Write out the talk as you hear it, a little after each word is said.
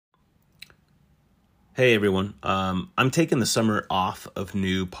Hey everyone. I'm taking the summer off of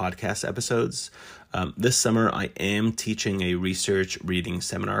new podcast episodes. This summer, I am teaching a research reading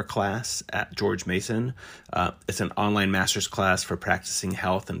seminar class at George Mason. It's an online master's class for practicing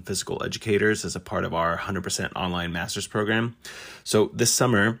health and physical educators as a part of our 100% online master's program. So this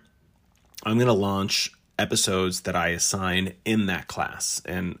summer, I'm going to launch episodes that I assign in that class.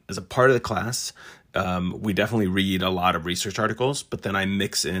 And as a part of the class, we definitely read a lot of research articles, but then I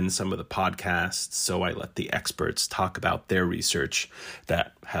mix in some of the podcasts. So I let the experts talk about their research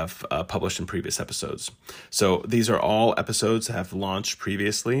that have published in previous episodes. So these are all episodes that have launched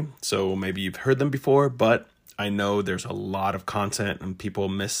previously. So maybe you've heard them before, but I know there's a lot of content and people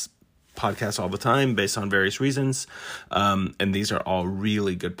miss podcasts all the time based on various reasons. And these are all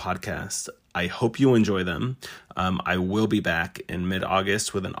really good podcasts. I hope you enjoy them. I will be back in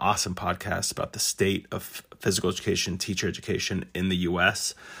mid-August with an awesome podcast about the state of physical education, teacher education in the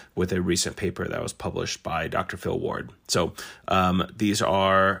U.S. with a recent paper that was published by Dr. Phil Ward. So these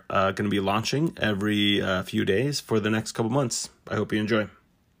are going to be launching every few days for the next couple months. I hope you enjoy.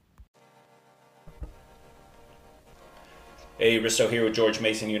 Hey, Risto here with George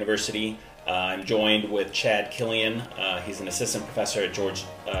Mason University. I'm joined with Chad Killian. He's an assistant professor at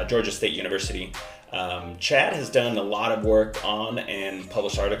Georgia State University. Chad has done a lot of work on and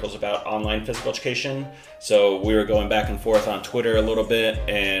published articles about online physical education. So we were going back and forth on Twitter a little bit,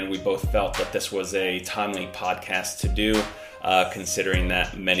 and we both felt that this was a timely podcast to do, considering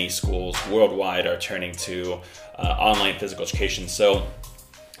that many schools worldwide are turning to online physical education. So,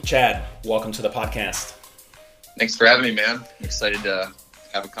 Chad, welcome to the podcast. Thanks for having me, man. I'm excited to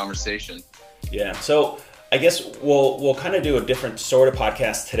have a conversation. Yeah, so I guess we'll kind of do a different sort of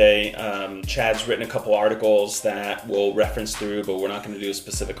podcast today. Chad's written a couple articles that we'll reference through, but we're not going to do a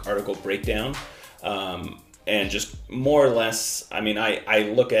specific article breakdown. And just more or less, I mean,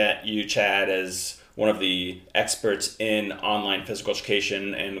 I look at you, Chad, as one of the experts in online physical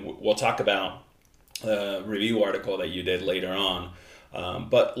education, and we'll talk about the review article that you did later on.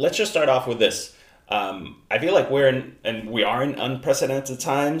 But let's just start off with this. I feel like we are in unprecedented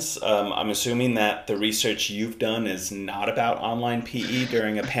times. I'm assuming that the research you've done is not about online PE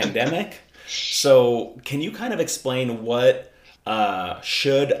during a pandemic. So can you kind of explain what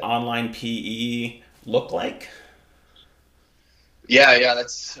should online PE look like? Yeah,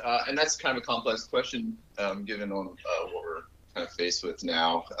 that's kind of a complex question, given on what we're kind of faced with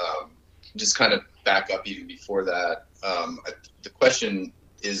now. Just kind of back up even before that. The question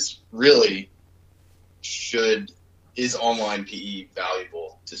is really, is online PE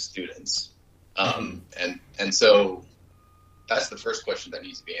valuable to students? And so that's the first question that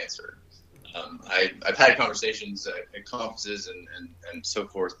needs to be answered. I've had conversations at conferences and so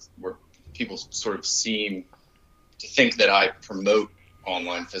forth where people sort of seem to think that I promote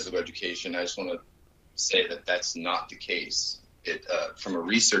online physical education. I just want to say that that's not the case. From a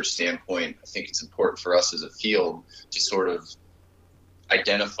research standpoint, I think it's important for us as a field to sort of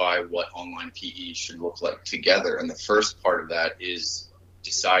identify what online PE should look like together. And the first part of that is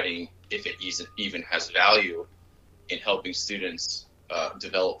deciding if it even has value in helping students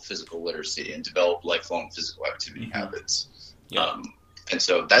develop physical literacy and develop lifelong physical activity habits. Yeah. And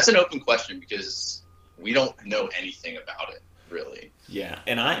so that's an open question because we don't know anything about it, really. Yeah,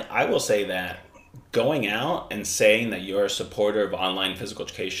 and I will say that going out and saying that you're a supporter of online physical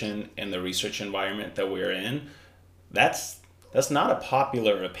education in the research environment that we're in, that's not a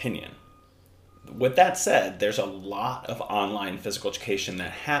popular opinion. With that said, there's a lot of online physical education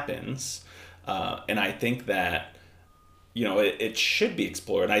that happens, and I think that it should be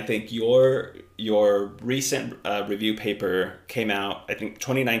explored. I think your recent review paper came out, I think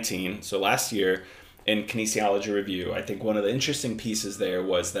 2019, so last year, in Kinesiology Review. I think one of the interesting pieces there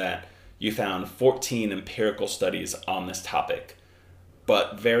was that you found 14 empirical studies on this topic,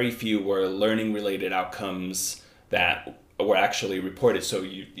 but very few were learning-related outcomes that were actually reported. So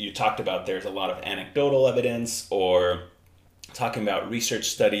you talked about there's a lot of anecdotal evidence or talking about research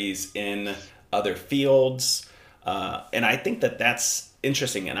studies in other fields. And I think that that's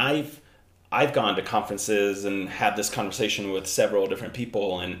interesting. And I've gone to conferences and had this conversation with several different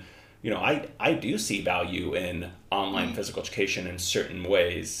people. And, I do see value in online physical education in certain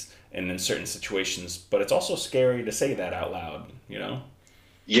ways and in certain situations, but it's also scary to say that out loud,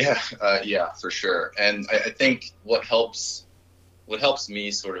 Yeah, for sure. And I think what helps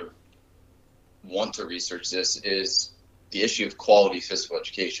me sort of want to research this is the issue of quality physical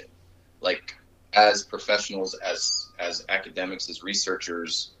education. Like, as professionals, as academics, as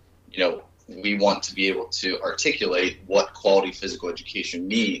researchers, we want to be able to articulate what quality physical education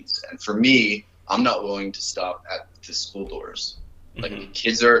means. And for me, I'm not willing to stop at the school doors. Like,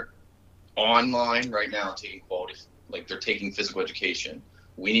 kids are online right now taking quality, like they're taking physical education.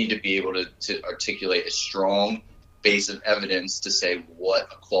 We need to be able to articulate a strong base of evidence to say what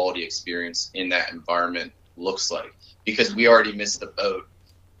a quality experience in that environment looks like, because we already missed the boat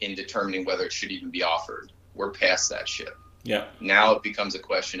in determining whether it should even be offered. We're past that ship. Yeah. Now it becomes a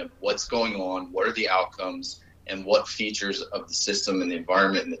question of what's going on, what are the outcomes, and what features of the system and the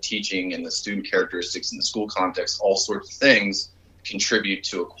environment and the teaching and the student characteristics and the school context, all sorts of things contribute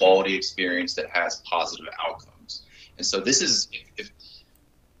to a quality experience that has positive outcomes. And so this is, if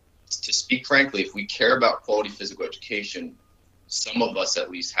to speak frankly, if we care about quality physical education, some of us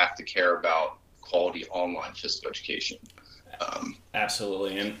at least have to care about quality online physical education.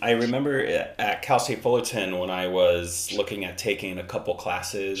 Absolutely. And I remember at Cal State Fullerton when I was looking at taking a couple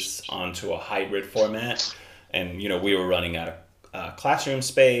classes onto a hybrid format, and we were running out of classroom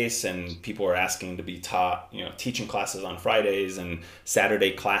space, and people were asking to be taught, teaching classes on Fridays and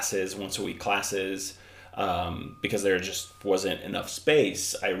Saturday classes, once a week classes, because there just wasn't enough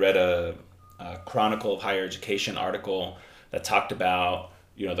space. I read a Chronicle of Higher Education article that talked about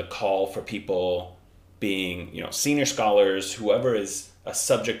the call for people being, senior scholars, whoever is a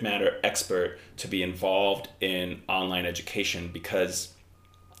subject matter expert, to be involved in online education, because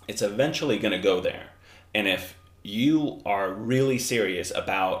it's eventually going to go there. And if you are really serious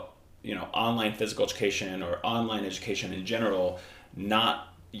about, online physical education or online education in general,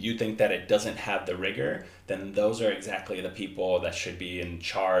 you think that it doesn't have the rigor, then those are exactly the people that should be in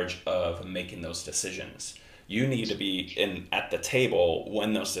charge of making those decisions. You need to be at the table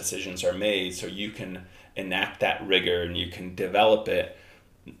when those decisions are made, so you can enact that rigor and you can develop it.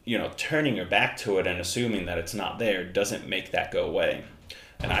 Turning your back to it and assuming that it's not there doesn't make that go away.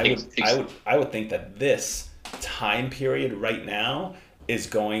 And I would think that this time period right now is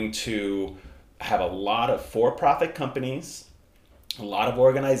going to have a lot of for-profit companies, a lot of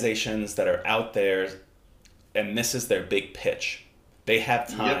organizations that are out there, and this is their big pitch. They have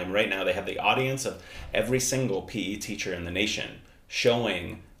time right now. They have the audience of every single PE teacher in the nation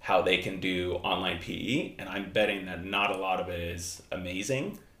showing how they can do online PE, and I'm betting that not a lot of it is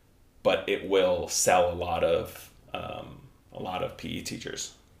amazing, but it will sell a lot of PE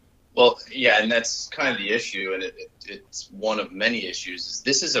teachers. Well, yeah, and that's kind of the issue, and it's one of many issues.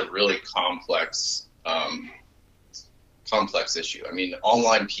 This is a really complex issue. I mean,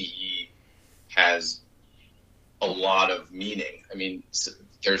 online PE has a lot of meaning. I mean,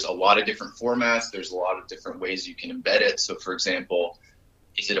 there's a lot of different formats. There's a lot of different ways you can embed it. So, for example,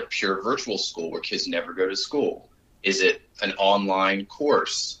 is it a pure virtual school where kids never go to school? Is it an online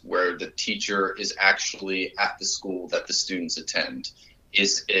course where the teacher is actually at the school that the students attend?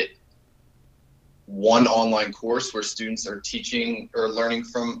 Is it one online course where students are teaching or learning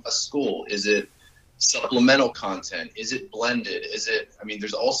from a school? Is it supplemental content? Is it blended?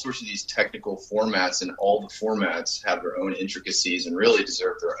 There's all sorts of these technical formats, and all the formats have their own intricacies and really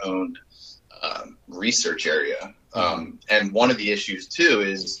deserve their own research area. And one of the issues too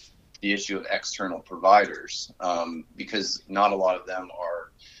is the issue of external providers, because not a lot of them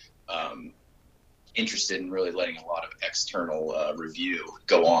are interested in really letting a lot of external review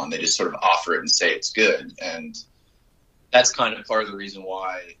go on. They just sort of offer it and say it's good. And that's kind of part of the reason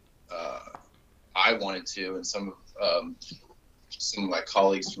why I wanted to, and some of my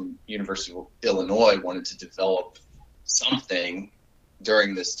colleagues from University of Illinois wanted to develop something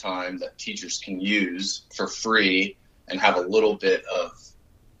during this time that teachers can use for free and have a little bit of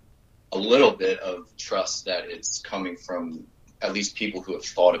trust that it's coming from at least people who have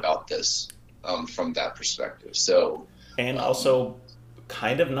thought about this from that perspective. So, and also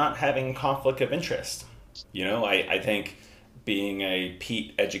kind of not having conflict of interest. I think being a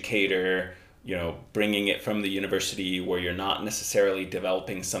PE educator, bringing it from the university where you're not necessarily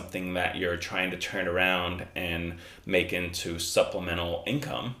developing something that you're trying to turn around and make into supplemental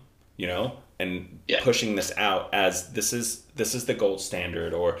income, and pushing this out as this is the gold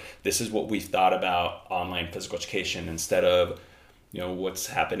standard, or this is what we've thought about online physical education, instead of, what's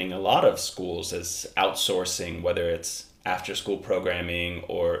happening in a lot of schools is outsourcing, whether it's after school programming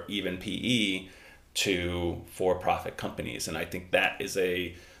or even PE, to for-profit companies. And I think that's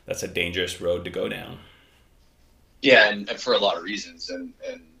a dangerous road to go down. Yeah, and for a lot of reasons, and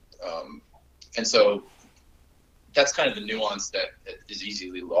so that's kind of the nuance that is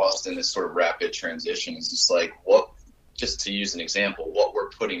easily lost in this sort of rapid transition. Is just like, just to use an example, what we're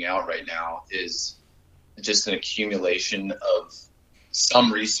putting out right now is just an accumulation of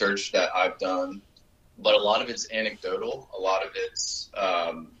some research that I've done, but a lot of it's anecdotal, a lot of it's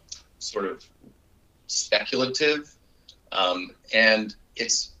sort of speculative, and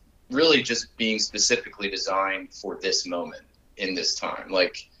it's really just being specifically designed for this moment in this time.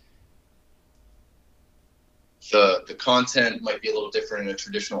 Like, the content might be a little different in a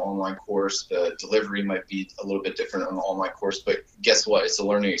traditional online course. The delivery might be a little bit different on the online course, but guess what? It's a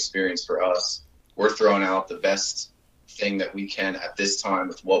learning experience for us. We're throwing out the best thing that we can at this time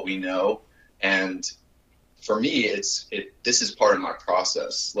with what we know. And for me, this is part of my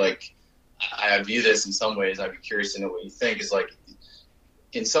process. Like, I view this in some ways, I'd be curious to know what you think, is like,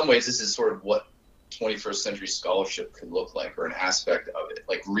 in some ways, this is sort of what 21st century scholarship could look like, or an aspect of it,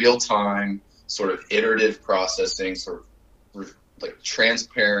 like real time, sort of iterative processing, sort of like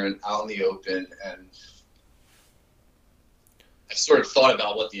transparent, out in the open. And I've sort of thought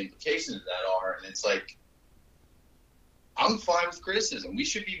about what the implications of that are. And it's like, I'm fine with criticism. We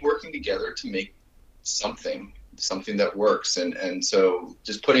should be working together to make something that works. And so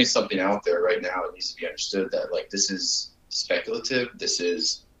just putting something out there right now, it needs to be understood that, like, this is speculative. This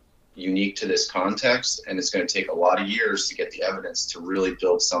is unique to this context. And it's going to take a lot of years to get the evidence to really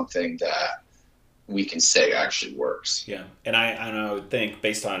build something that we can say actually works. Yeah. And I think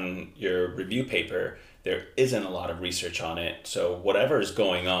based on your review paper, there isn't a lot of research on it. So whatever is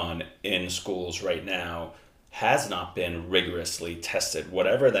going on in schools right now has not been rigorously tested.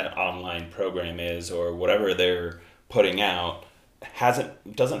 Whatever that online program is, or whatever they're putting out,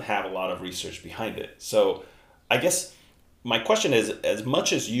 doesn't have a lot of research behind it. So I guess my question is, as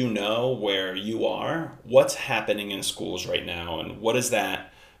much as you know where you are, what's happening in schools right now, and what does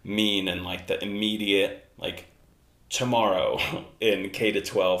that mean in like the immediate, like tomorrow in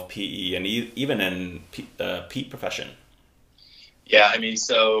K-12 PE and even in PE profession? Yeah, I mean,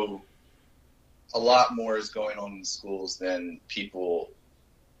 so a lot more is going on in schools than people,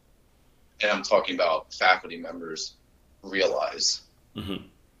 and I'm talking about faculty members, realize. Mm-hmm.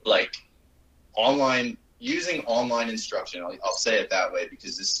 Like, using online instruction, I'll say it that way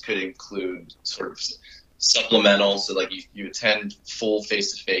because this could include sort of supplemental. So like you attend full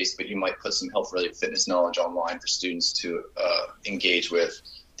face-to-face, but you might put some health-related fitness knowledge online for students to engage with.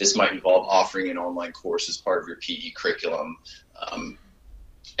 This might involve offering an online course as part of your PE curriculum,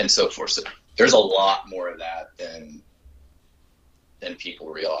 and so forth. So there's a lot more of that than people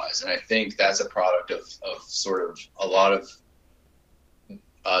realize. And I think that's a product of sort of a lot of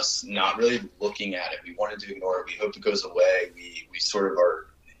us not really looking at it. We wanted to ignore it. We hope it goes away. We sort of are,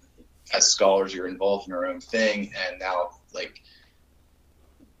 as scholars, you're involved in our own thing. And now, like,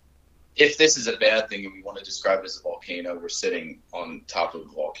 if this is a bad thing and we want to describe it as a volcano, we're sitting on top of a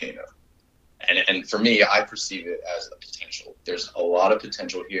volcano. And for me, I perceive it as a potential. There's a lot of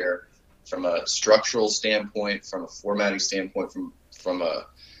potential here from a structural standpoint, from a formatting standpoint, from a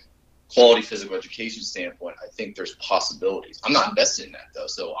quality physical education standpoint. I think there's possibilities. I'm not invested in that, though,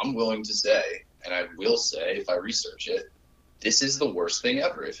 so I'm willing to say, and I will say if I research it, this is the worst thing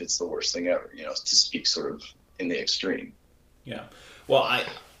ever, if it's the worst thing ever, to speak sort of in the extreme. Yeah. Well,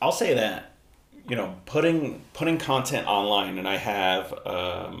 I'll say that, putting content online, and I have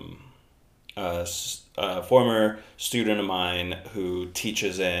a former student of mine who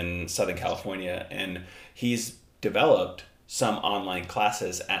teaches in Southern California, and he's developed some online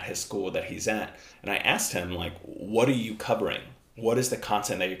classes at his school that he's at. And I asked him, like, what are you covering? What is the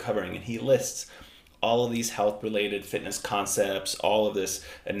content that you're covering? And he lists all of these health-related fitness concepts, all of this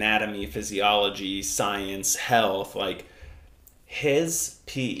anatomy, physiology, science, health. Like, his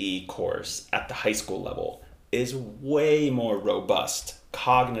PE course at the high school level is way more robust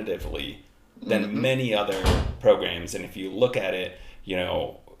cognitively than many other programs. And if you look at it,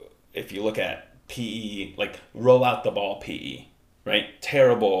 if you look at PE, like roll out the ball PE, right?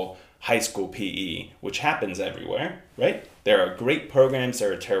 Terrible high school PE, which happens everywhere, right? There are great programs,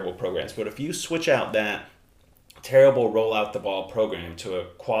 there are terrible programs. But if you switch out that terrible roll out the ball program to a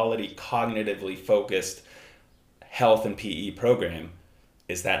quality, cognitively focused health and PE program,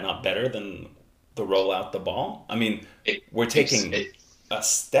 is that not better than the roll out the ball? I mean, we're taking a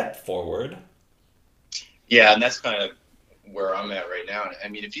step forward. Yeah, and that's kind of where I'm at right now. I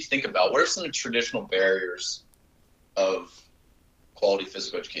mean, if you think about what are some of the traditional barriers of quality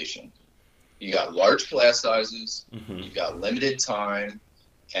physical education? You got large class sizes, you've got limited time,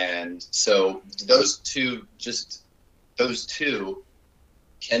 and so those two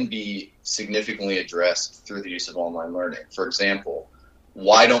can be significantly addressed through the use of online learning. For example,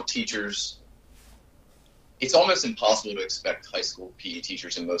 why don't teachers? It's almost impossible to expect high school PE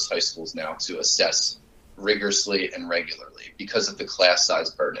teachers in most high schools now to assess rigorously and regularly because of the class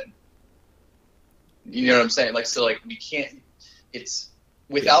size burden. You know what I'm saying? We can't, it's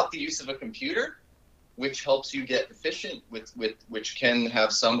without the use of a computer, which helps you get efficient with which can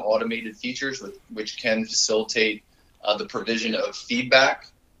have some automated features which can facilitate the provision of feedback.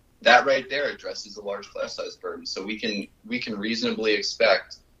 That right there addresses the large class size burden. So we can reasonably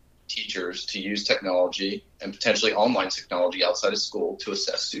expect teachers to use technology and potentially online technology outside of school to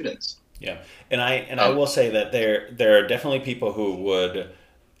assess students. Yeah, and I will say that there are definitely people who would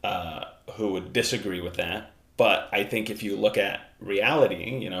disagree with that. But I think if you look at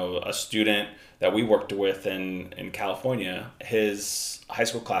reality, a student that we worked with in California, his high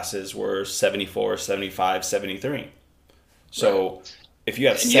school classes were 74, 75, 73. So Right. if you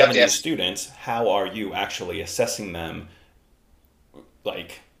have And you have 70 students, how are you actually assessing them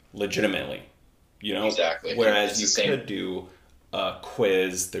like legitimately? exactly. And Whereas it's you the same. could do a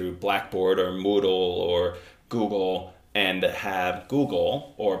quiz through Blackboard or Moodle or Google and have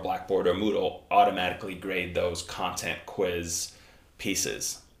Google or Blackboard or Moodle automatically grade those content quiz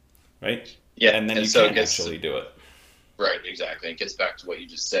pieces, right? Yeah, And then and you so it can't gets actually do it. right, exactly. It gets back to what you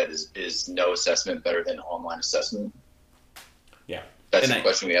just said: is no assessment better than online assessment? Yeah. That's And the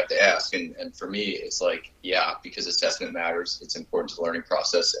question we have to ask. And for me, it's like, yeah, because assessment matters. It's important to the learning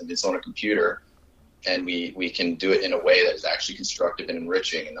process, and it's on a computer, and we can do it in a way that is actually constructive and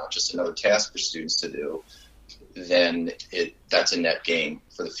enriching, and not just another task for students to do. Then that's a net gain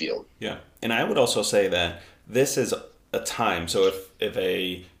for the field. yeah. And I would also say that this is a time. So if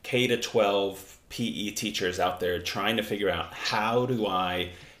a K to 12 PE teacher is out there trying to figure out how do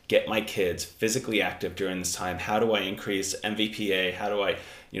I get my kids physically active during this time? How do I increase MVPA? How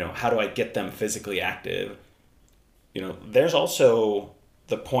do I get them physically active? There's also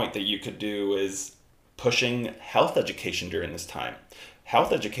the point that you could do is pushing health education during this time.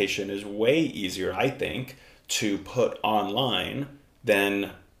 Health education is way easier, I think, to put online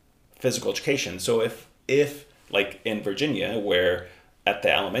than physical education. So if like in Virginia, where at the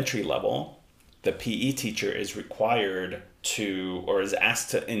elementary level, the PE teacher is required to or is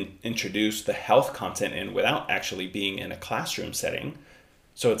asked to introduce the health content in without actually being in a classroom setting,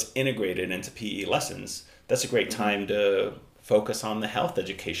 so it's integrated into PE lessons. That's a great time to focus on the health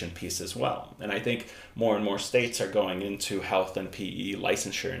education piece as well. And I think more and more states are going into health and PE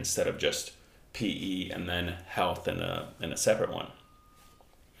licensure instead of just PE and then health in a separate one.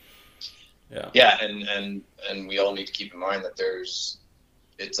 Yeah. Yeah, and we all need to keep in mind that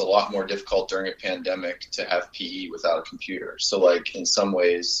it's a lot more difficult during a pandemic to have PE without a computer. So like in some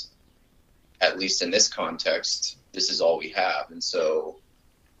ways, at least in this context, this is all we have. And so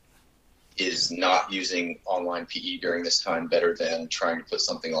is not using online PE during this time better than trying to put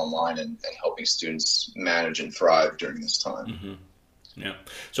something online and helping students manage and thrive during this time? Mm-hmm. Yeah.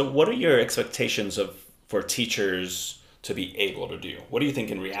 So what are your expectations for teachers to be able to do? What do you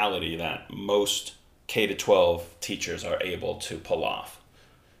think in reality that most K to 12 teachers are able to pull off?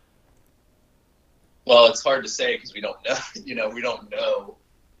 Well, it's hard to say because we don't know, we don't know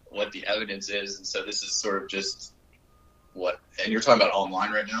what the evidence is. And so this is sort of just and you're talking about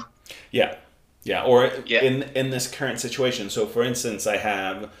online right now? Yeah, yeah. Or Yeah. in this current situation. So, for instance, I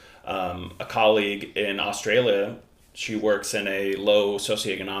have a colleague in Australia. She works in a low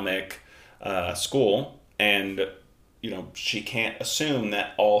socioeconomic school, and she can't assume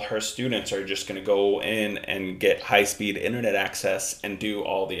that all her students are just going to go in and get high speed internet access and do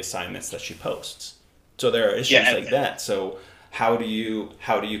all the assignments that she posts. So there are issues Yeah, like that. So how do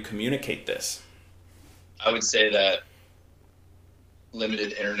you communicate this? I would say that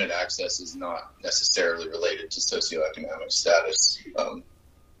limited internet access is not necessarily related to socioeconomic status,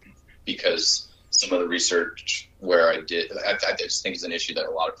 because some of the research where I just think is an issue that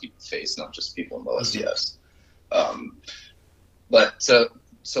a lot of people face, not just people in low SES. But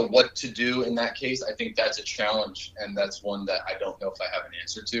so what to do in that case? I think that's a challenge, and that's one that I don't know if I have an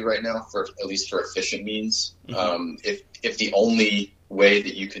answer to right now, for at least for efficient means. If the only way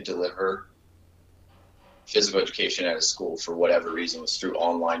that you could deliver physical education at a school for whatever reason was through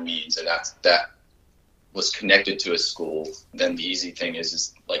online means, and that was connected to a school, then the easy thing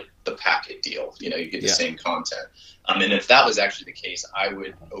is like the packet deal. You get the same content. And if that was actually the case, I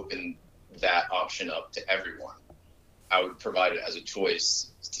would open that option up to everyone. I would provide it as a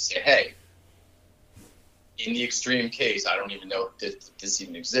choice to say, hey, in the extreme case, I don't even know if this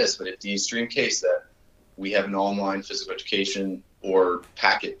even exists, but if the extreme case that we have an online physical education or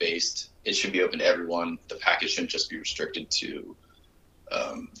packet based, it should be open to everyone. The packet shouldn't just be restricted to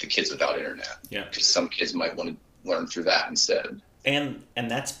the kids without internet. Yeah, because some kids might want to learn through that instead. And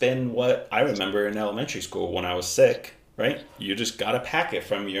that's been what I remember in elementary school when I was sick, right? You just got a packet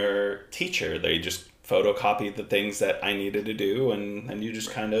from your teacher. They just photocopied the things that I needed to do, and you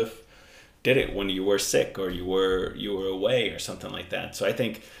just kind of did it when you were sick or you were away or something like that. So I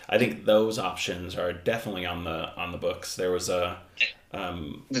think those options are definitely on the books. There was a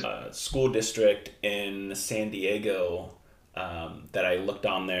school district in San Diego that I looked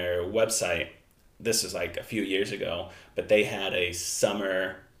on their website. This is like a few years ago, but they had a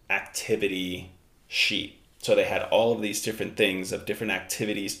summer activity sheet. So they had all of these different things of different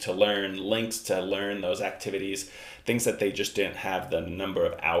activities to learn, links to learn those activities, things that they just didn't have the number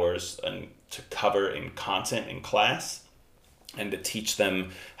of hours to cover in content in class, and to teach them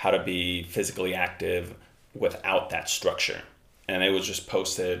how to be physically active without that structure. And it was just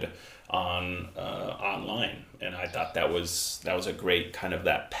posted on online, and I thought that was a great kind of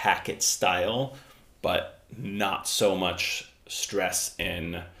that packet style, but not so much stress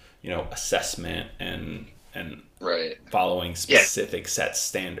in assessment and right. following specific set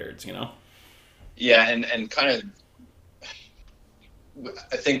standards. Yeah, and kind of,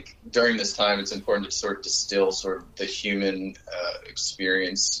 I think during this time it's important to sort of distill sort of the human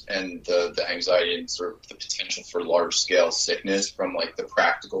experience and the anxiety and sort of the potential for large scale sickness from like the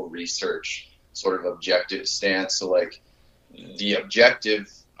practical research sort of objective stance. So like the objective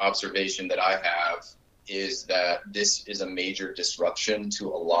observation that I have is that this is a major disruption to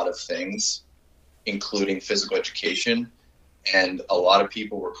a lot of things, including physical education, and a lot of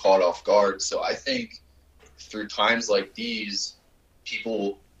people were caught off guard. So I think through times like these,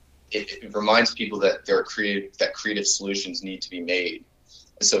 it reminds people that creative solutions need to be made.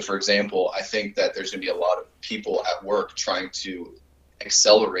 And so, for example, I think that there's going to be a lot of people at work trying to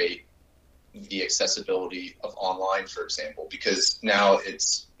accelerate the accessibility of online, for example, because now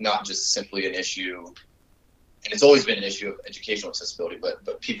it's not just simply an issue, and it's always been an issue of educational accessibility,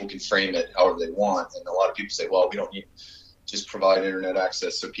 but people can frame it however they want. And a lot of people say, well, we don't need just provide internet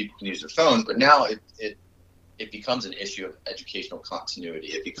access so people can use their phones. But now it becomes an issue of educational continuity.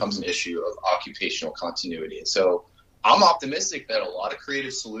 It becomes an issue of occupational continuity. And so I'm optimistic that a lot of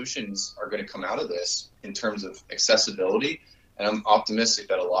creative solutions are going to come out of this in terms of accessibility. And I'm optimistic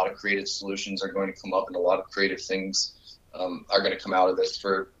that a lot of creative solutions are going to come up, and a lot of creative things are going to come out of this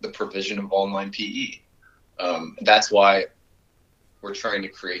for the provision of online PE. That's why we're trying to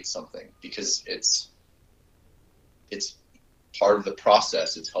create something, because it's part of the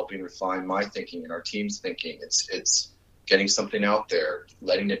process. It's helping refine my thinking and our team's thinking. It's getting something out there,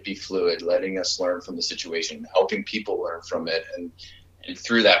 letting it be fluid, letting us learn from the situation, helping people learn from it. And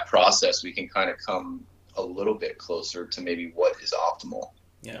through that process, we can kind of come a little bit closer to maybe what is optimal.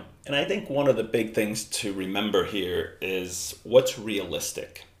 Yeah. And I think one of the big things to remember here is what's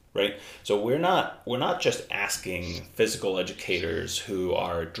realistic, right? So we're not just asking physical educators who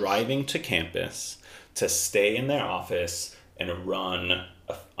are driving to campus to stay in their office and run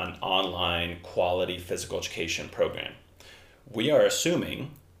an online quality physical education program. We are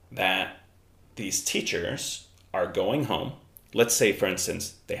assuming that these teachers are going home. Let's say, for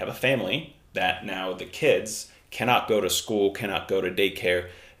instance, they have a family that now the kids cannot go to school, cannot go to daycare.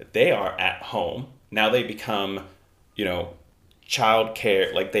 They are at home. Now they become, child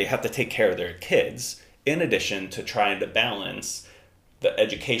care, like they have to take care of their kids in addition to trying to balance the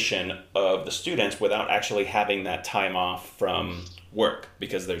education of the students without actually having that time off from work,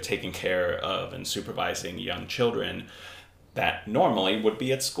 because they're taking care of and supervising young children that normally would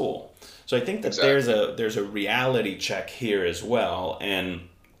be at school. So I think that Exactly. there's a reality check here as well. And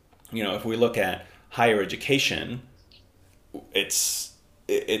if we look at higher education, it's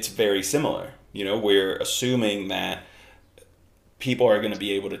very similar. We're assuming that people are going to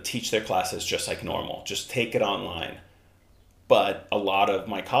be able to teach their classes just like normal, just take it online. But a lot of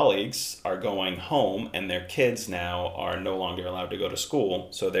my colleagues are going home, and their kids now are no longer allowed to go to school.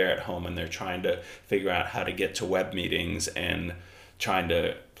 So they're at home and they're trying to figure out how to get to web meetings and trying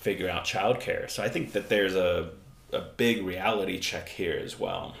to figure out childcare. So I think that there's a big reality check here as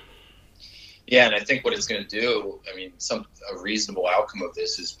well. Yeah, and I think what it's going to do, I mean, a reasonable outcome of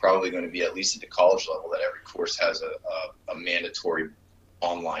this is probably going to be, at least at the college level, that every course has a mandatory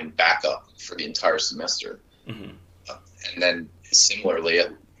online backup for the entire semester. Mm-hmm. And then similarly,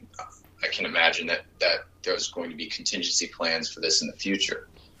 I can imagine that there's going to be contingency plans for this in the future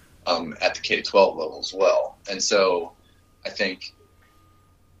at the K-12 level as well. And so I think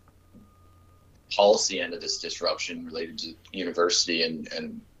policy end of this disruption related to university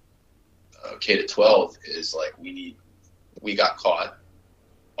and K-12 is like, we got caught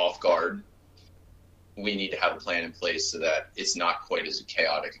off guard. We need to have a plan in place so that it's not quite as a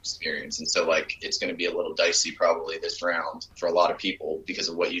chaotic experience. And so like, it's going to be a little dicey probably this round for a lot of people because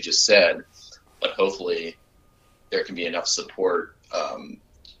of what you just said, but hopefully there can be enough support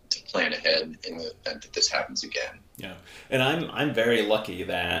to plan ahead in the event that this happens again. Yeah. And I'm very lucky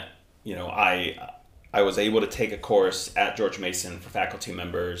that, I was able to take a course at George Mason for faculty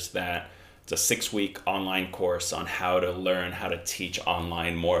members that it's a 6-week online course on how to learn how to teach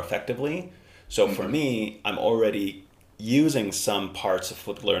online more effectively. So for me, I'm already using some parts of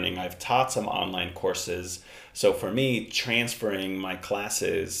flipped learning. I've taught some online courses. So for me, transferring my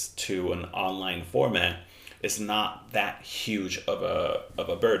classes to an online format is not that huge of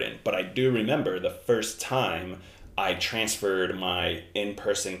a burden. But I do remember the first time I transferred my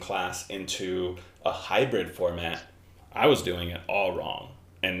in-person class into a hybrid format, I was doing it all wrong.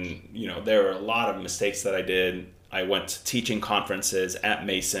 And, there were a lot of mistakes that I did. I went to teaching conferences at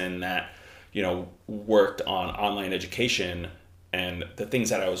Mason that, worked on online education, and the things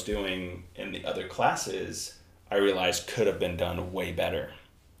that I was doing in the other classes, I realized could have been done way better,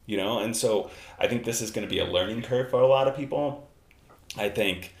 And so I think this is going to be a learning curve for a lot of people. I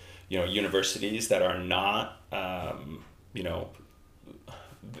think, universities that are not,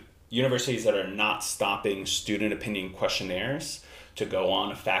 universities that are not stopping student opinion questionnaires to go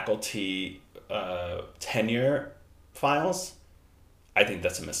on faculty tenure files, I think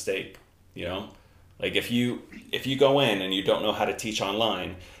that's a mistake. Like if you go in and you don't know how to teach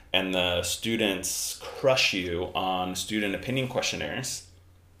online and the students crush you on student opinion questionnaires,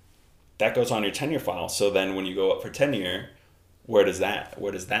 that goes on your tenure file. So then when you go up for tenure, where does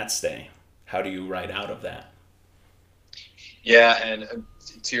that stay? How do you write out of that? Yeah, and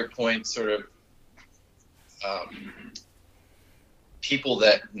to your point, sort of people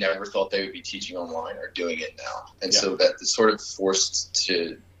that never thought they would be teaching online are doing it now, and so that is sort of forced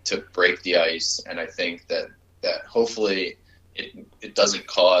to break the ice. And I think that hopefully it doesn't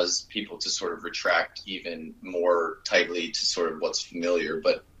cause people to sort of retract even more tightly to sort of what's familiar,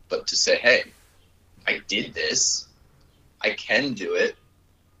 but to say, hey, I did this, I can do it,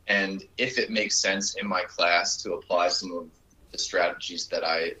 and if it makes sense in my class to apply some of the strategies that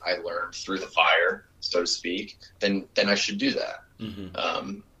I learned through the fire, so to speak, then I should do that.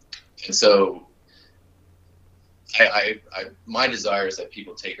 Mm-hmm. And so I my desire is that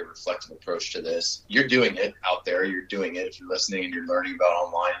people take a reflective approach to this. You're doing it out there. You're doing it. If you're listening and you're learning about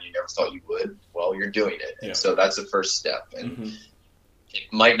online and you never thought you would, well, you're doing it. Yeah. And so that's the first step. And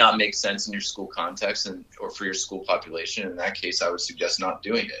it might not make sense in your school context or for your school population. In that case, I would suggest not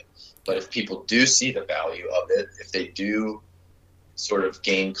doing it. But if people do see the value of it, if they do sort of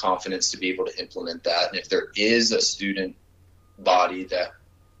gain confidence to be able to implement that, and if there is a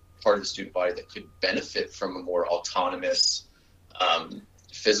part of the student body that could benefit from a more autonomous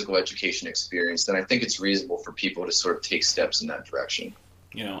physical education experience, then I think it's reasonable for people to sort of take steps in that direction.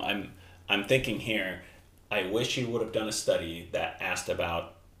 I'm thinking here, I wish you would have done a study that asked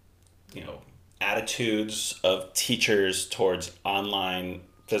about, attitudes of teachers towards online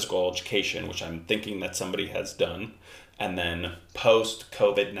physical education, which I'm thinking that somebody has done, and then post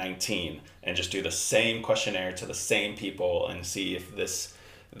COVID-19, and just do the same questionnaire to the same people and see if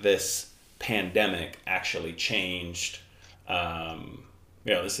this pandemic actually changed.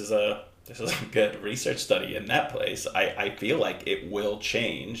 This is a good research study in that place. I feel like it will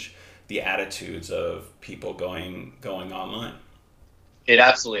change the attitudes of people going online. It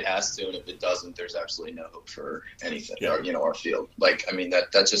absolutely has to, and if it doesn't, there's absolutely no hope for anything. Yeah. Our field.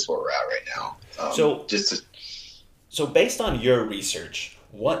 That's just where we're at right now. So based on your research,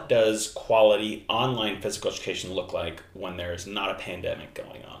 what does quality online physical education look like when there's not a pandemic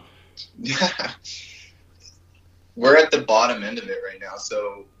going on? We're at the bottom end of it right now.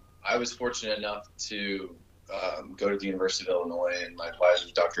 So I was fortunate enough to go to the University of Illinois, and my advisor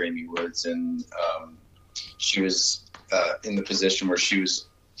was Dr. Amy Woods, and she was in the position where she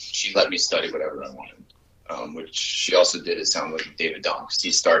let me study whatever I wanted, which she also did. It sounded like David Don, because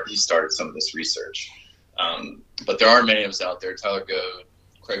he started some of this research. But there aren't many of us out there. Tyler Goad,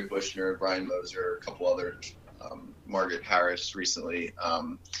 Craig Bushner, Brian Moser, a couple other, Margaret Harris recently.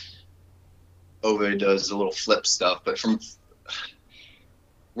 Ove does a little flip stuff, but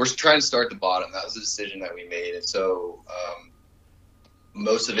we're trying to start at the bottom. That was a decision that we made. And so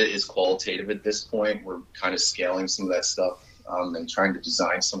most of it is qualitative at this point. We're kind of scaling some of that stuff and trying to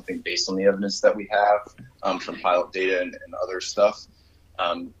design something based on the evidence that we have from pilot data and other stuff.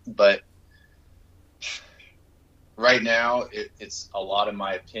 But right now, it's a lot of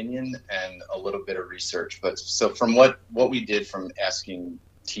my opinion and a little bit of research. But so from what we did from asking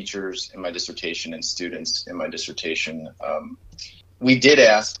teachers in my dissertation and students in my dissertation, we did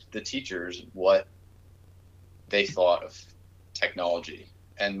ask the teachers what they thought of technology.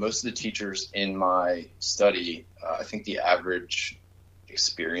 And most of the teachers in my study, I think the average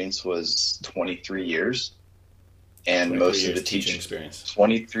experience was 23 years. And most of the teaching experience,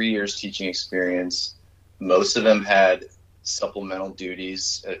 23 years teaching experience. Most of them had supplemental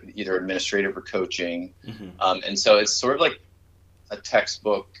duties, either administrative or coaching. Mm-hmm. And so it's sort of like a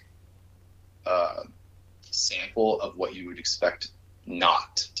textbook sample of what you would expect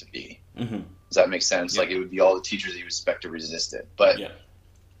not to be. Mm-hmm. Does that make sense? Yeah. Like, it would be all the teachers that you expect to resist it. But Yeah.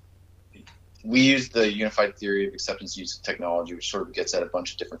 we use the unified theory of acceptance use of technology, which sort of gets at a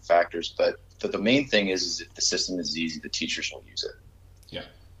bunch of different factors. But the main thing is if the system is easy, the teachers will use it. Yeah.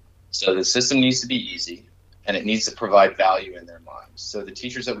 So the system needs to be easy, and it needs to provide value in their minds. So the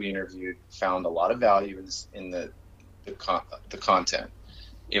teachers that we interviewed found a lot of value in the content.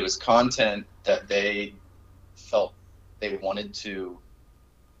 It was content that they felt they wanted to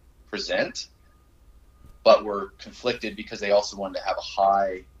present, but were conflicted because they also wanted to have a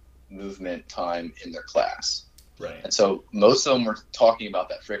high movement time in their class. Right. And so most of them were talking about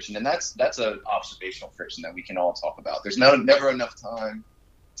that friction, and that's an observational friction that we can all talk about. There's never enough time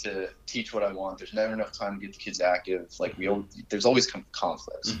to teach what I want. There's never enough time to get the kids active. Like, there's always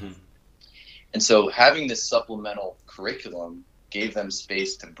conflicts. Mm-hmm. And so having this supplemental curriculum gave them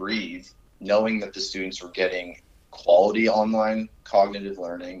space to breathe, knowing that the students were getting quality online cognitive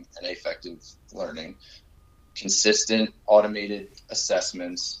learning and affective learning, consistent automated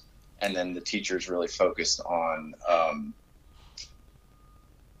assessments, and then the teachers really focused on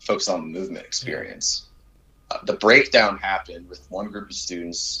the movement experience. The breakdown happened with one group of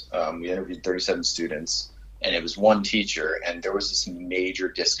students. We interviewed 37 students, and it was one teacher, and there was this major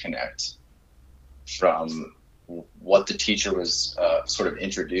disconnect from what the teacher was sort of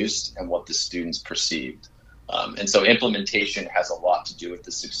introduced and what the students perceived. And so implementation has a lot to do with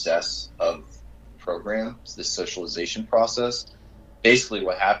the success of programs, this socialization process. Basically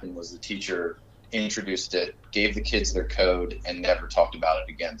what happened was the teacher introduced it, gave the kids their code, and never talked about it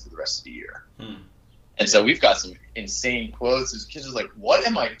again for the rest of the year. And so we've got some insane quotes. This kids are like, what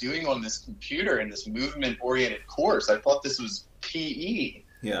am I doing on this computer in this movement-oriented course? I thought this was PE.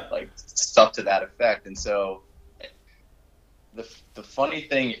 Yeah. Like, stuff to that effect. And so the funny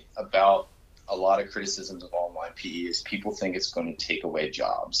thing about a lot of criticisms of online PE is people think it's going to take away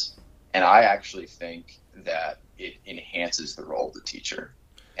jobs. And I actually think that it enhances the role of the teacher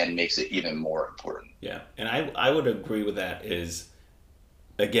and makes it even more important. Yeah. And I would agree with that. Is,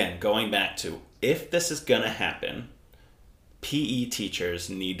 again, going back to, if this is going to happen, PE teachers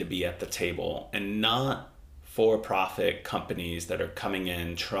need to be at the table, and not for-profit companies that are coming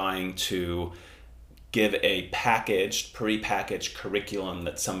in trying to give a prepackaged curriculum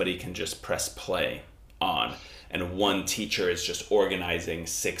that somebody can just press play on, and one teacher is just organizing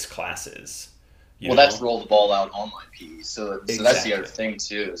 6 classes. That's roll the ball out online PE. So Exactly. That's the other thing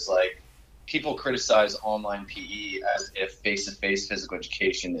too, is like, people criticize online PE as if face-to-face physical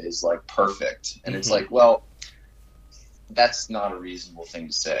education is like perfect. And it's like, well, that's not a reasonable thing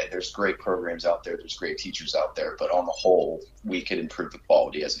to say. There's great programs out there. There's great teachers out there. But on the whole, we could improve the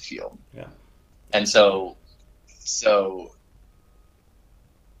quality as a field. Yeah. And so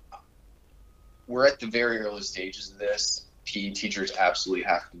we're at the very early stages of this. PE teachers absolutely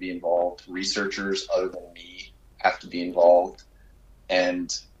have to be involved. Researchers other than me have to be involved.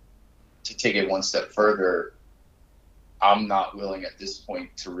 And to take it one step further, I'm not willing at this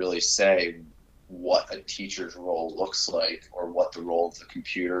point to really say what a teacher's role looks like, or what the role of the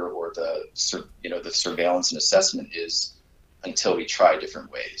computer or the surveillance and assessment is, until we try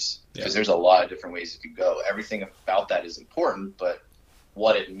different ways. Because there's a lot of different ways it could go. Everything about that is important, but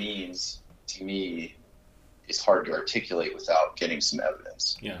what it means to me is hard to articulate without getting some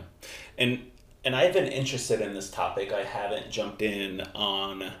evidence. Yeah. And I've been interested in this topic. I haven't jumped in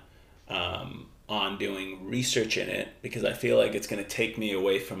on doing research in it, because I feel like it's going to take me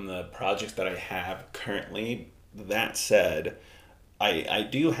away from the projects that I have currently. That said, I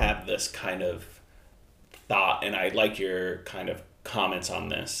do have this kind of thought, and I like your kind of comments on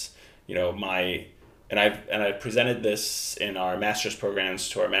this. I've presented this in our master's programs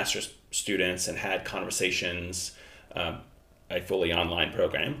to our master's students and had conversations. A fully online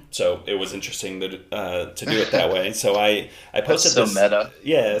program, so it was interesting to do it that way. So I posted That's so meta.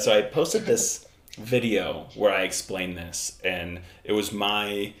 Yeah, so I posted this video where I explained this, and it was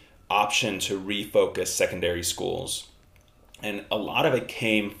my option to refocus secondary schools, and a lot of it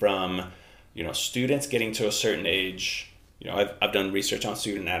came from students getting to a certain age. I've done research on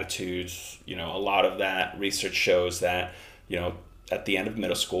student attitudes. A lot of that research shows that at the end of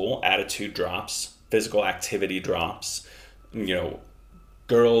middle school, attitude drops, physical activity drops.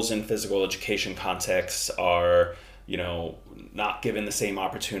 Girls in physical education contexts are, not given the same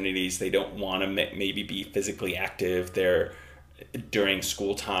opportunities. They don't want to maybe be physically active. They're during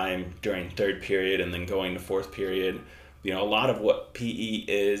school time, during third period, and then going to fourth period. A lot of what PE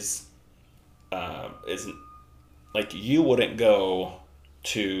is like, you wouldn't go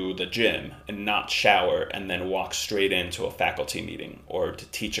to the gym and not shower and then walk straight into a faculty meeting or to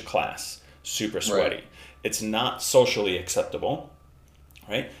teach a class super sweaty. Right. It's not socially acceptable,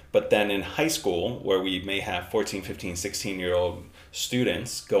 right? But then in high school, where we may have 14, 15, 16-year-old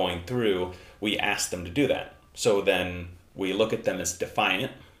students going through, we ask them to do that. So then we look at them as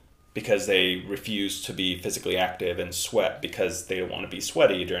defiant because they refuse to be physically active and sweat because they don't want to be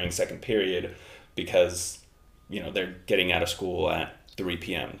sweaty during second period because, they're getting out of school at 3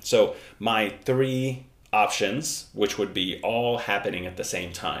 p.m. So my 3 options, which would be all happening at the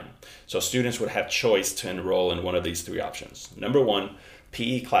same time. So students would have choice to enroll in one of these 3 options. Number 1,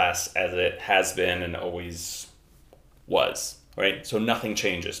 PE class as it has been and always was, right? So nothing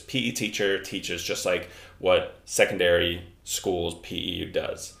changes. PE teacher teaches just like what secondary schools PE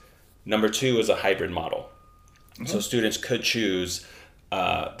does. Number 2 is a hybrid model. Mm-hmm. So students could choose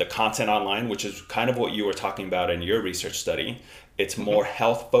the content online, which is kind of what you were talking about in your research study. It's more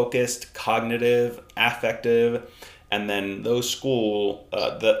health focused, cognitive, affective, and then that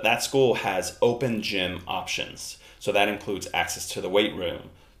school has open gym options. So that includes access to the weight room,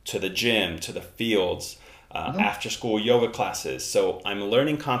 to the gym, to the fields, after school yoga classes. So I'm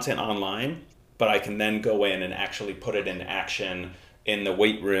learning content online, but I can then go in and actually put it into action in the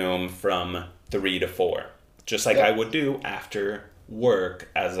weight room from 3 to 4, just like I would do after work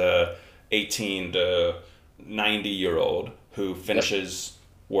as a 18 to 90-year-old who finishes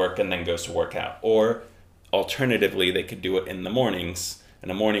work and then goes to work out. Or alternatively, they could do it in the mornings, in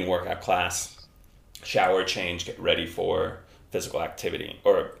a morning workout class, shower, change, get ready for physical activity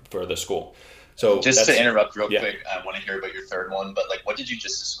or for the school. So just to interrupt real quick, I want to hear about your third one, but what did you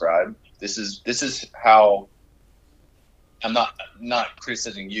just describe? This is how, I'm not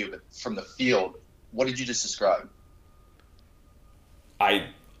criticizing you, but from the field, what did you just describe?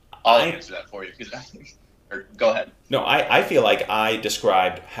 I'll answer that for you or go ahead. No, I feel like I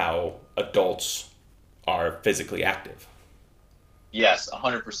described how adults are physically active. Yes,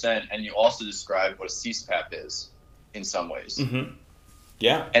 100%. And you also described what a CSPAP is in some ways. Mm-hmm.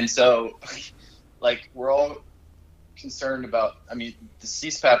 Yeah. And so, we're all concerned about, the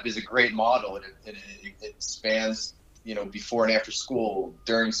CSPAP is a great model. It spans, before and after school,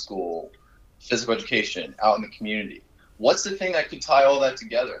 during school, physical education, out in the community. What's the thing that could tie all that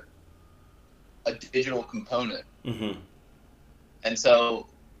together? A digital component. Mm-hmm. And so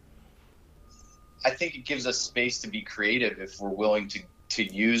I think it gives us space to be creative if we're willing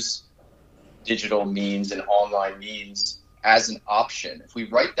to use digital means and online means as an option. If we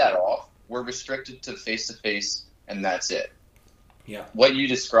write that off, we're restricted to face-to-face, and that's it. Yeah. What you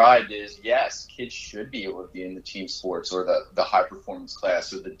described is, yes, kids should be able to be in the team sports or the high-performance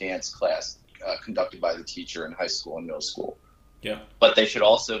class or the dance class conducted by the teacher in high school and middle school. Yeah. But they should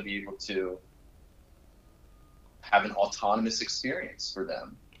also be able to have an autonomous experience for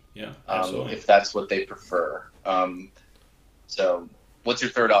them. Yeah, absolutely. If that's what they prefer. So what's your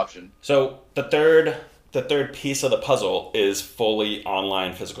third option? So the third piece of the puzzle is fully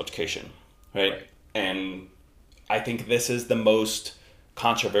online physical education, right? And I think this is the most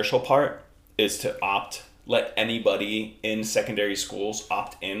controversial part, is to let anybody in secondary schools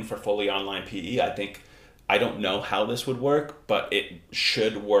opt in for fully online PE. I don't know how this would work, but it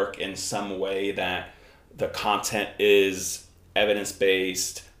should work in some way that the content is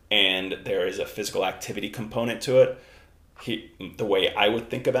evidence-based and there is a physical activity component to it. The way I would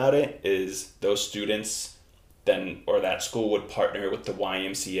think about it is those students then, or that school would partner with the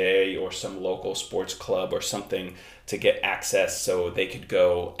YMCA or some local sports club or something to get access so they could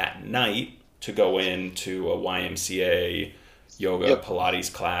go at night to go into a YMCA yoga,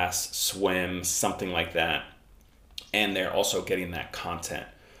 Pilates class, swim, something like that. And they're also getting that content.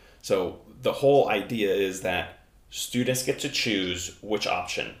 So the whole idea is that students get to choose which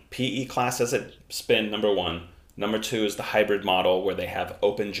option. PE class has it's been number 1. Number 2 is the hybrid model where they have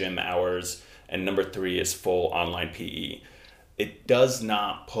open gym hours. And number 3 is full online PE. It does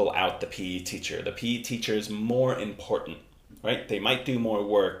not pull out the PE teacher. The PE teacher is more important, right? They might do more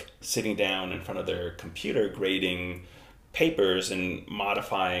work sitting down in front of their computer grading papers and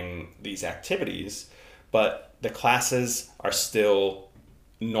modifying these activities, but the classes are still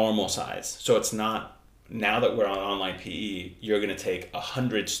normal size. So it's not, now that we're on online PE, you're going to take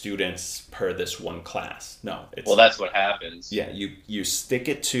 100 students per this one class. No. Well, that's what happens. Yeah, you stick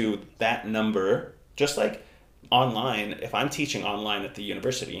it to that number, just like online. If I'm teaching online at the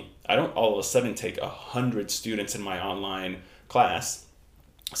university, I don't all of a sudden take 100 students in my online class,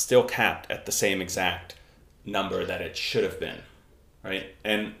 still capped at the same exact number that it should have been, right?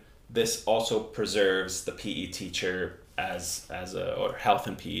 And this also preserves the PE teacher or health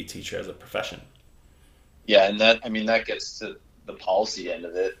and PE teacher as a profession. Yeah, and that gets to the policy end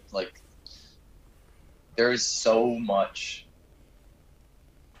of it. There is so much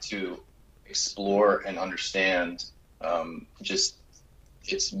to explore and understand, just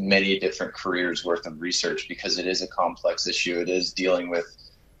it's many different careers worth of research because it is a complex issue. It is dealing with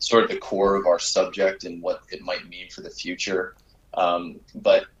sort of the core of our subject and what it might mean for the future.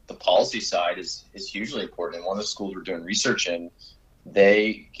 But the policy side is hugely important. And one of the schools we're doing research in,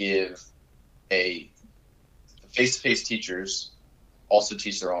 they give face-to-face teachers also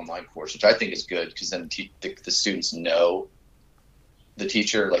teach their online course, which I think is good because then the students know the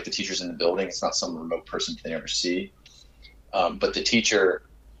teacher, like the teacher's in the building. It's not some remote person they never see. But the teacher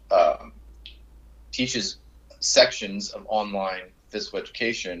teaches sections of online physical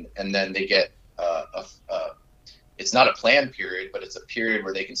education, and then they get it's not a planned period, but it's a period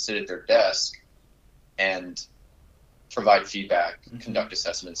where they can sit at their desk and provide feedback, conduct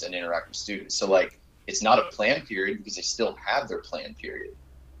assessments, and interact with students. So like, it's not a planned period because they still have their planned period.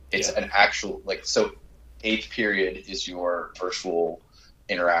 It's an actual, like, so 8th period is your virtual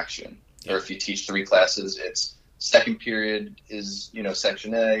interaction. Or if you teach 3 classes, it's 2nd period is,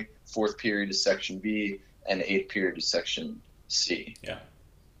 section A, 4th period is section B, and 8th period is section C. Yeah.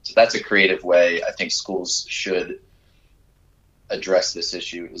 So that's a creative way I think schools should address this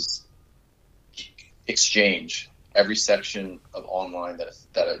issue, is exchange every section of online that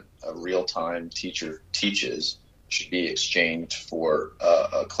a real-time teacher teaches should be exchanged for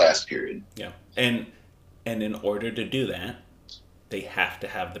a class period. Yeah. And in order to do that, they have to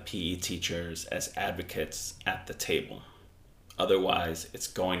have the PE teachers as advocates at the table. Otherwise, it's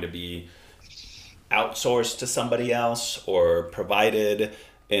going to be outsourced to somebody else or provided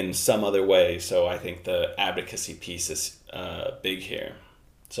in some other way. So I think the advocacy piece is big here.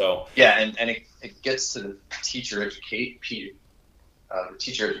 So yeah, and it gets to the teacher education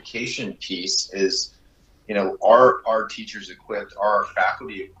piece is, are our teachers equipped, are our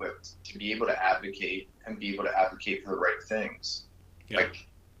faculty equipped to be able to advocate and be able to advocate for the right things? Yeah. Like,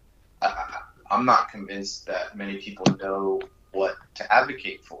 I'm not convinced that many people know what to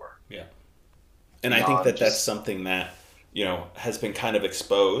advocate for. Yeah. And I think that's something that, has been kind of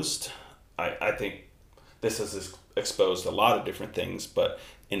exposed. I think this has exposed a lot of different things, but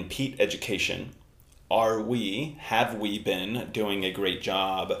in PETE education, have we been doing a great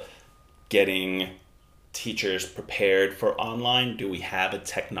job getting teachers prepared for online? Do we have a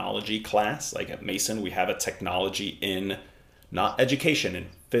technology class? Like at Mason, we have a technology in, not education, in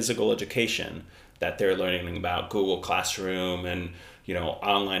physical education, that they're learning about Google Classroom and,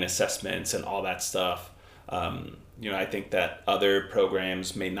 online assessments and all that stuff. I think that other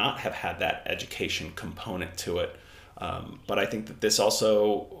programs may not have had that education component to it. But I think that this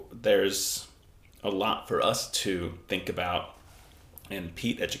also, there's a lot for us to think about in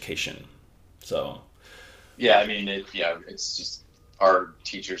PETE education. So, yeah, I mean, it's just our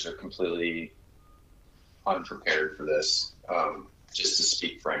teachers are completely unprepared for this, just to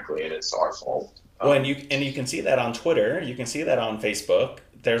speak frankly, and it's our fault. Well, and you can see that on Twitter, you can see that on Facebook.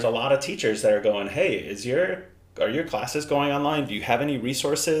 There's a lot of teachers that are going, hey, are your classes going online? Do you have any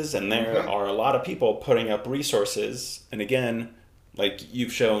resources? And there are a lot of people putting up resources. And again, like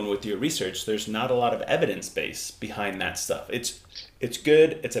you've shown with your research, there's not a lot of evidence base behind that stuff. It's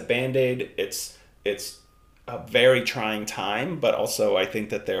good. It's a Band-Aid. It's a very trying time, but also I think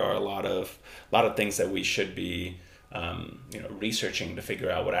that there are a lot of things that we should be researching to figure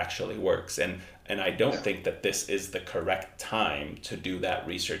out what actually works. And I don't think that this is the correct time to do that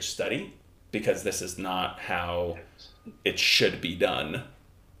research study, because this is not how it should be done.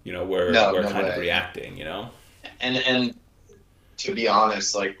 We're kind of reacting, And to be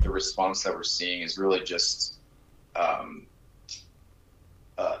honest, like the response that we're seeing is really just an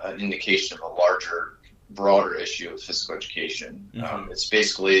indication of a larger, broader issue of physical education. It's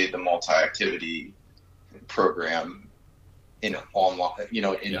basically the multi-activity program in online,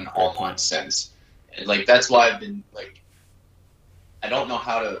 an online sense. And like, that's why I've been like, I don't know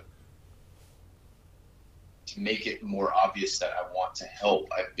how to make it more obvious that I want to help.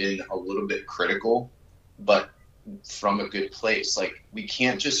 I've been a little bit critical, but from a good place. Like, we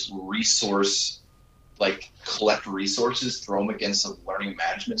can't just collect resources, throw them against a learning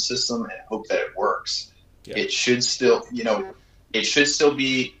management system and hope that it works. Yeah. It should still, be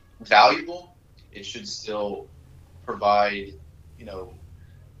valuable. It should still provide,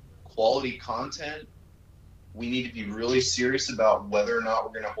 quality content. We need to be really serious about whether or not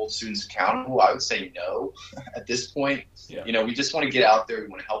we're going to hold students accountable. I would say no at this point. Yeah. We just want to get out there. We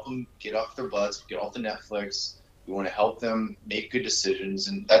want to help them get off their butts, get off the Netflix. We want to help them make good decisions.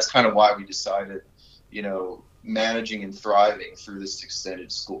 And that's kind of why we decided, managing and thriving through this extended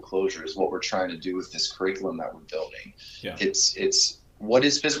school closure is what we're trying to do with this curriculum that we're building. Yeah. It's what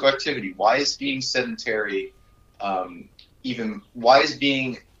is physical activity? Why is being sedentary, why is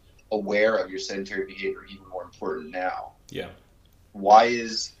being aware of your sedentary behavior even more important now? Yeah. what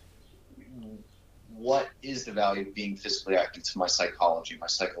is the value of being physically active to my psychology, my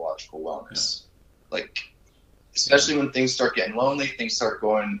psychological wellness? Yeah. Like, especially when things start getting lonely, things start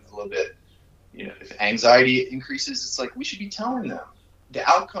going a little bit, if anxiety increases, it's like we should be telling them the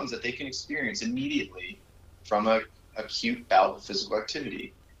outcomes that they can experience immediately from a acute bout of physical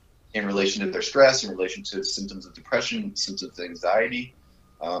activity in relation to their stress, in relation to symptoms of depression, symptoms of anxiety.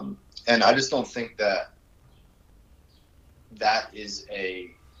 And I just don't think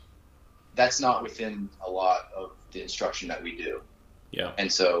that's not within a lot of the instruction that we do. Yeah.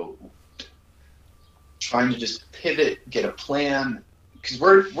 And so trying to just pivot, get a plan, because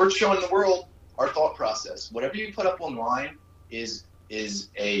we're showing the world our thought process. Whatever you put up online is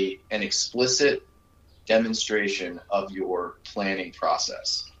an explicit demonstration of your planning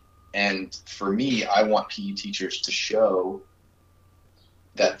process. And for me, I want PE teachers to show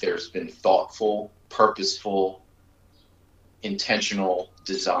that there's been thoughtful, purposeful, intentional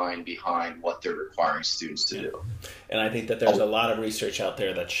design behind what they're requiring students to do. And I think that there's a lot of research out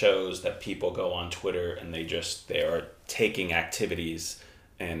there that shows that people go on Twitter and they are taking activities,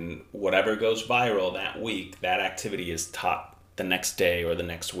 and whatever goes viral that week, that activity is taught the next day or the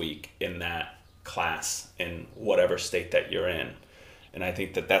next week in that class in whatever state that you're in. And I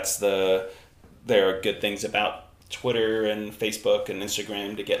think that there are good things about Twitter and Facebook and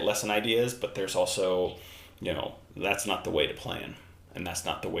Instagram to get lesson ideas, but there's also, that's not the way to plan, and that's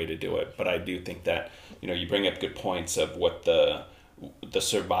not the way to do it. But I do think that, you bring up good points of what the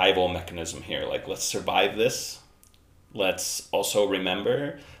survival mechanism here, like, let's survive this. Let's also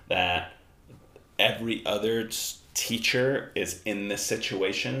remember that every other teacher is in this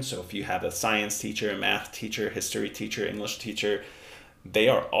situation. So if you have a science teacher, a math teacher, history teacher, English teacher, they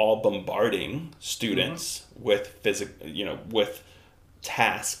are all bombarding students with with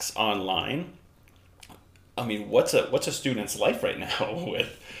tasks online. I mean, what's a student's life right now with,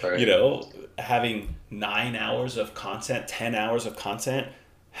 having 9 hours of content, 10 hours of content?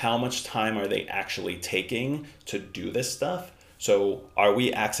 How much time are they actually taking to do this stuff? So are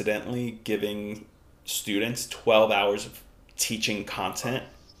we accidentally giving students 12 hours of teaching content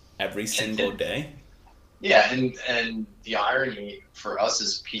every single day? Yeah, and the irony for us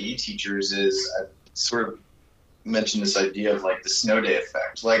as PE teachers is, I sort of mentioned this idea of like the snow day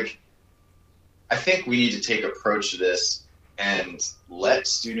effect. Like, I think we need to take approach to this and let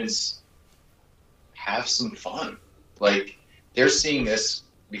students have some fun. Like, they're seeing this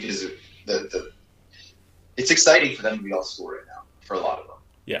because it's exciting for them to be off school right now, for a lot of them.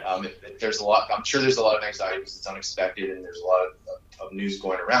 Yeah. I'm sure there's a lot of anxiety because it's unexpected and there's a lot of news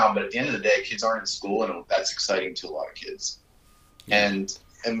going around, but at the end of the day, kids aren't in school, and that's exciting to a lot of kids. Yeah. And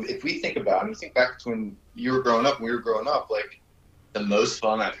if we think back to when you were growing up and we were growing up, like, the most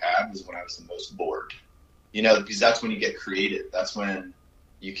fun I've had was when I was the most bored, because that's when you get creative. That's when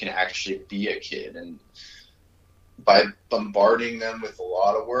you can actually be a kid. And by bombarding them with a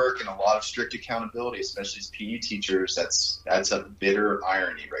lot of work and a lot of strict accountability, especially as PE teachers, that's a bitter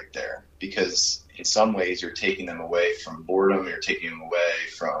irony right there, because in some ways you're taking them away from boredom, you're taking them away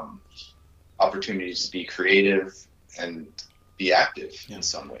from opportunities to be creative and be active in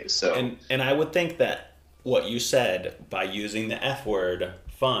some ways. So and I would think that what you said, by using the F word,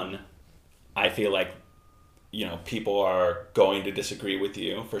 fun, I feel like, people are going to disagree with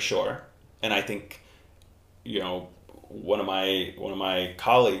you for sure. And I think, one of my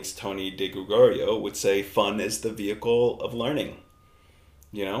colleagues, Tony De Gregorio, would say fun is the vehicle of learning.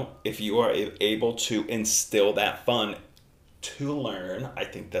 If you are able to instill that fun to learn, I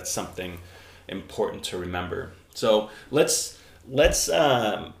think that's something important to remember. So let's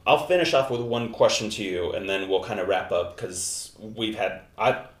I'll finish off with one question to you, and then we'll kind of wrap up, because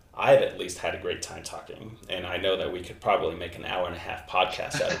I've at least had a great time talking, and I know that we could probably make an 1.5-hour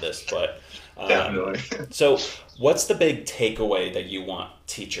podcast out of this, but definitely. So what's the big takeaway that you want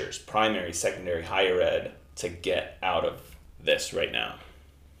teachers, primary, secondary, higher ed, to get out of this right now?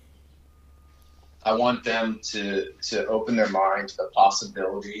 I want them to open their mind to the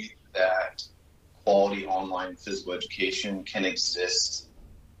possibility that quality online physical education can exist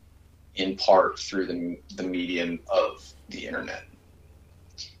in part through the medium of the internet.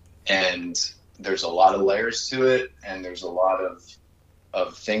 And there's a lot of layers to it, and there's a lot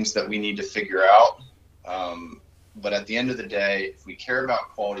of things that we need to figure out. But at the end of the day, if we care about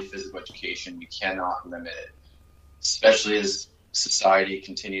quality physical education, we cannot limit it, especially as society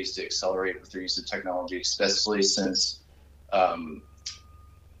continues to accelerate with the use of technology, especially since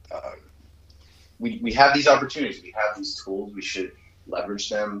we have these opportunities, we have these tools, we should leverage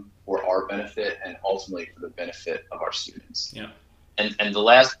them for our benefit and ultimately for the benefit of our students. Yeah. And the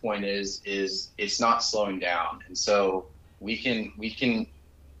last point is it's not slowing down. And so we can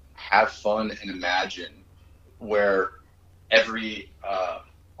have fun and imagine where every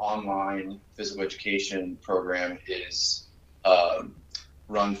online physical education program is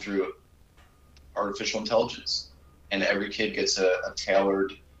run through artificial intelligence, and every kid gets a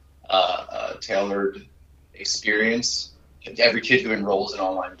tailored experience. Every kid who enrolls in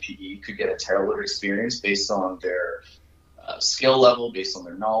online PE could get a tailored experience based on their skill level, based on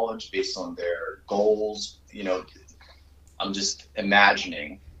their knowledge, based on their goals. I'm just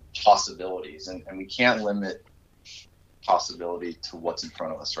imagining possibilities, and we can't limit possibility to what's in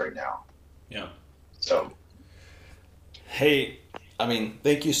front of us right now. Yeah. So, hey,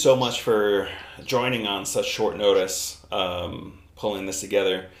 thank you so much for joining on such short notice, pulling this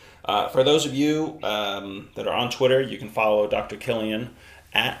together. For those of you that are on Twitter, you can follow Dr. Killian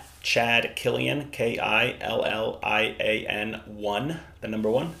at Chad Killian, Killian 1, the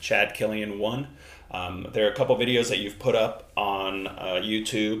number 1, Chad Killian 1. There are a couple videos that you've put up on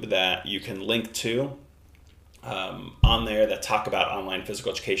YouTube that you can link to on there that talk about online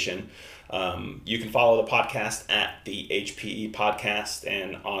physical education. You can follow the podcast at the HPE podcast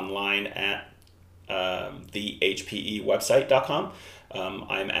and online at thehpewebsite.com.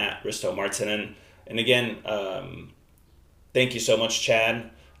 I'm at Risto Martinen. And again, thank you so much, Chad.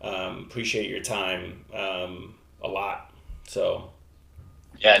 Appreciate your time a lot. So,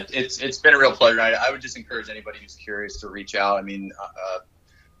 yeah, it's been a real pleasure. I would just encourage anybody who's curious to reach out.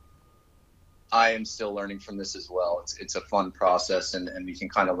 I am still learning from this as well. It's a fun process, and we can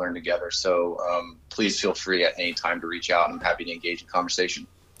kind of learn together. So please feel free at any time to reach out. I'm happy to engage in conversation.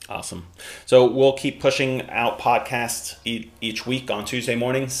 Awesome. So we'll keep pushing out podcasts each week on Tuesday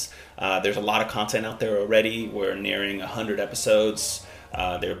mornings. There's a lot of content out there already. We're nearing 100 episodes.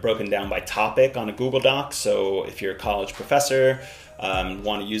 They're broken down by topic on a Google Doc. So if you're a college professor,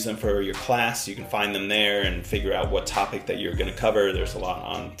 want to use them for your class, you can find them there and figure out what topic that you're going to cover. There's a lot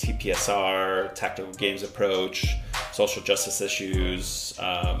on TPSR, tactical games approach, social justice issues,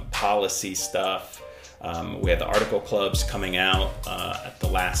 policy stuff. We have the article clubs coming out at the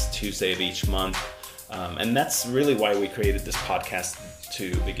last Tuesday of each month. And that's really why we created this podcast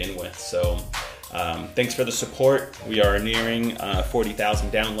to begin with. So thanks for the support. We are nearing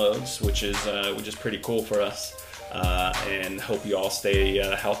 40,000 downloads, which is pretty cool for us. And hope you all stay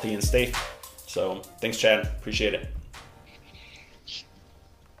healthy and safe. So thanks, Chad. Appreciate it.